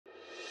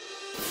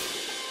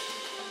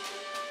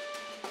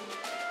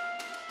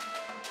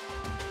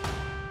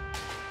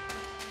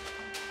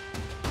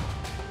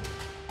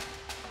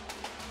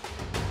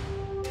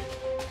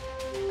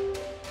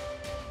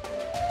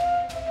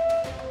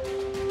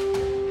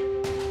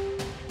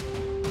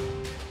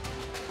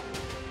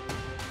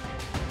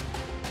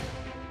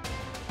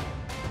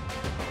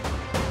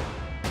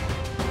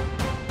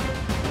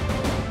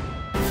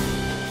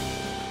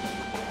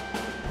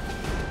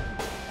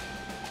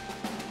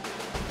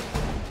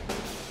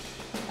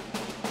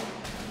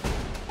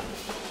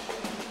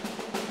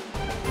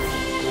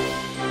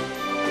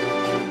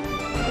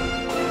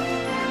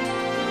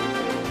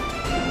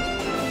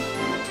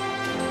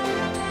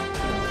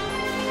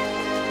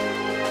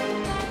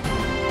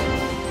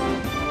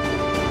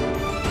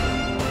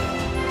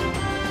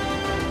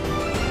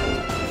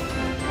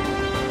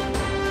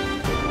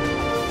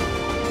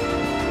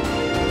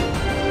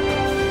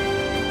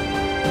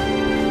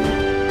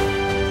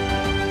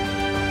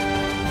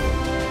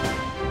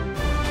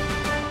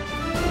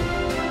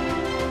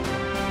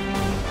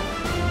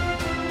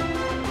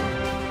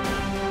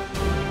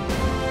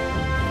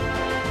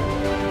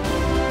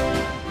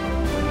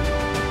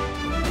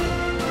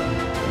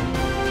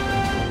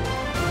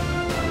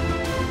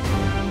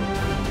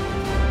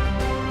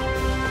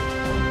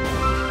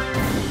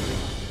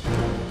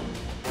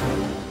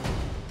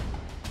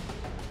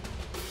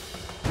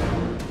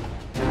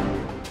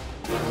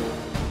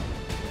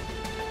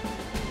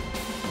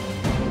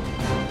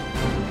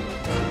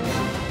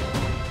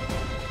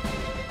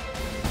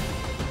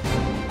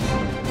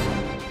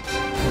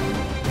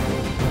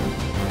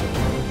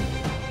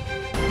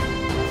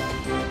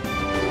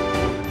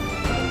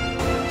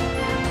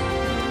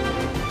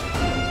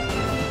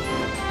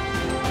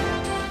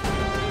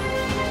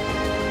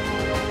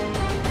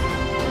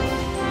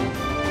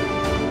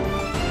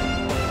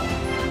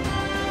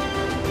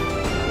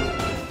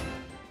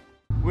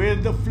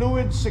the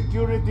fluid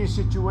security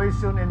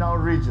situation in our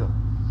region,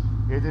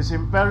 it is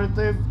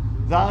imperative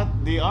that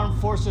the armed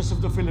forces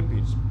of the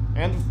Philippines,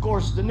 and of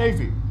course the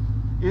Navy,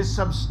 is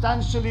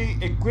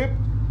substantially equipped,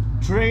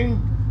 trained,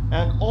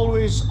 and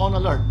always on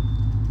alert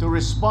to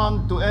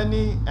respond to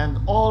any and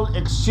all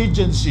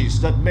exigencies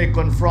that may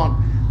confront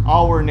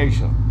our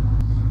nation.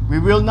 We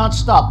will not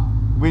stop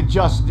with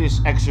just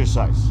this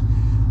exercise.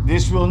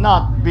 This will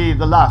not be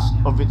the last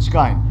of its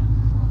kind.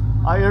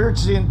 I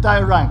urge the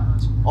entire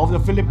ranks of the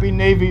Philippine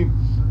Navy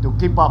to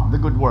keep up the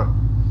good work,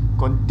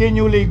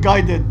 continually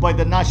guided by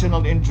the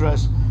national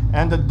interest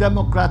and the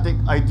democratic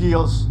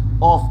ideals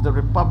of the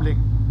Republic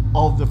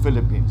of the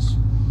Philippines.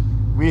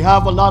 We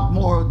have a lot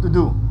more to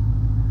do,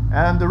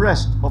 and the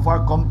rest of our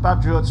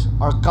compatriots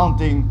are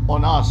counting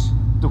on us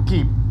to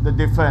keep the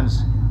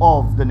defense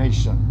of the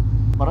nation.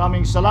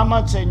 Maraming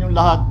salamat sa inyong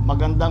lahat.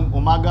 Magandang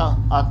umaga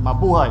at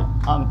mabuhay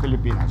ang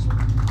Pilipinas.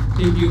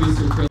 Thank you,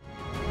 Mr. President.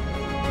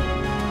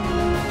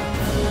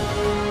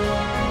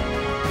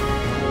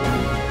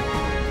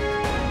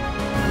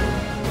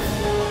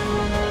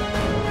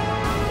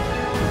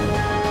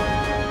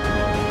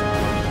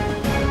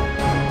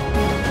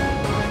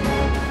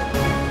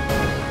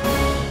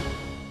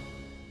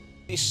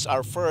 This is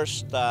our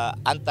first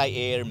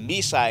anti-air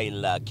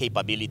missile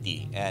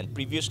capability, and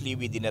previously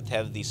we did not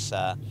have this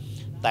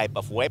type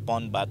of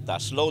weapon, but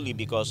slowly,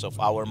 because of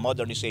our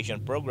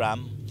modernization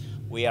program,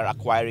 we are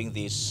acquiring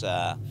this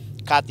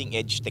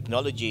cutting-edge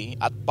technology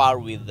at par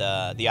with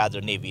the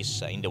other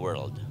navies in the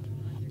world.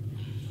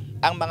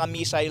 Ang mga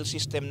missile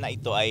system na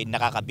ito ay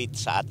nakakabit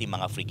sa ating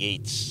mga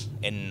frigates,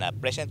 and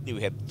presently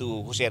we have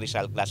 2 Jose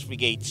Rizal class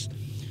frigates.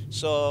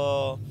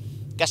 So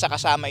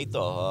kasama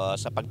ito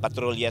sa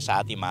pagpatrolya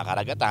sa ating mga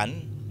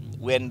karagatan.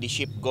 When the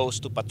ship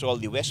goes to patrol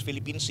the West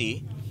Philippine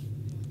Sea,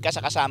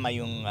 kasama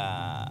yung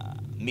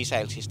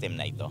missile system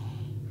na ito.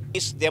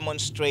 This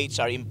demonstrates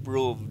our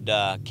improved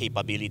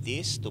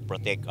capabilities to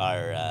protect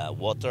our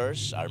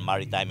waters, our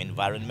maritime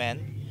environment,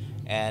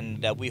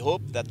 and we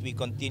hope that we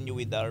continue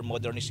with our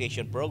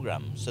modernization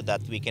program so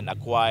that we can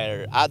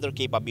acquire other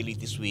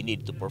capabilities we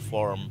need to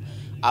perform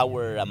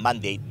our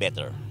mandate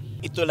better.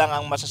 Ito lang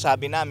ang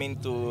masasabi namin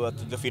to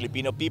the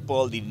Filipino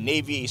people. The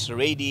Navy is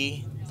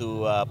ready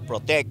to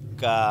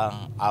protect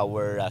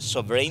our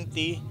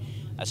sovereignty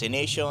as a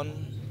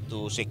nation,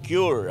 to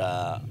secure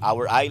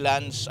our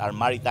islands, our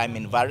maritime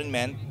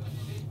environment,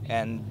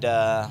 and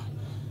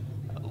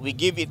we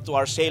give it to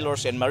our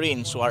sailors and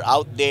marines who are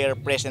out there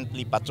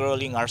presently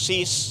patrolling our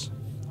seas,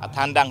 at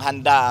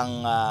handang-handa ang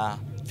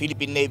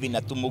Philippine Navy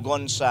na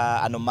tumugon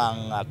sa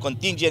anumang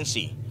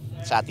contingency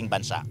sa ating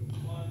bansa.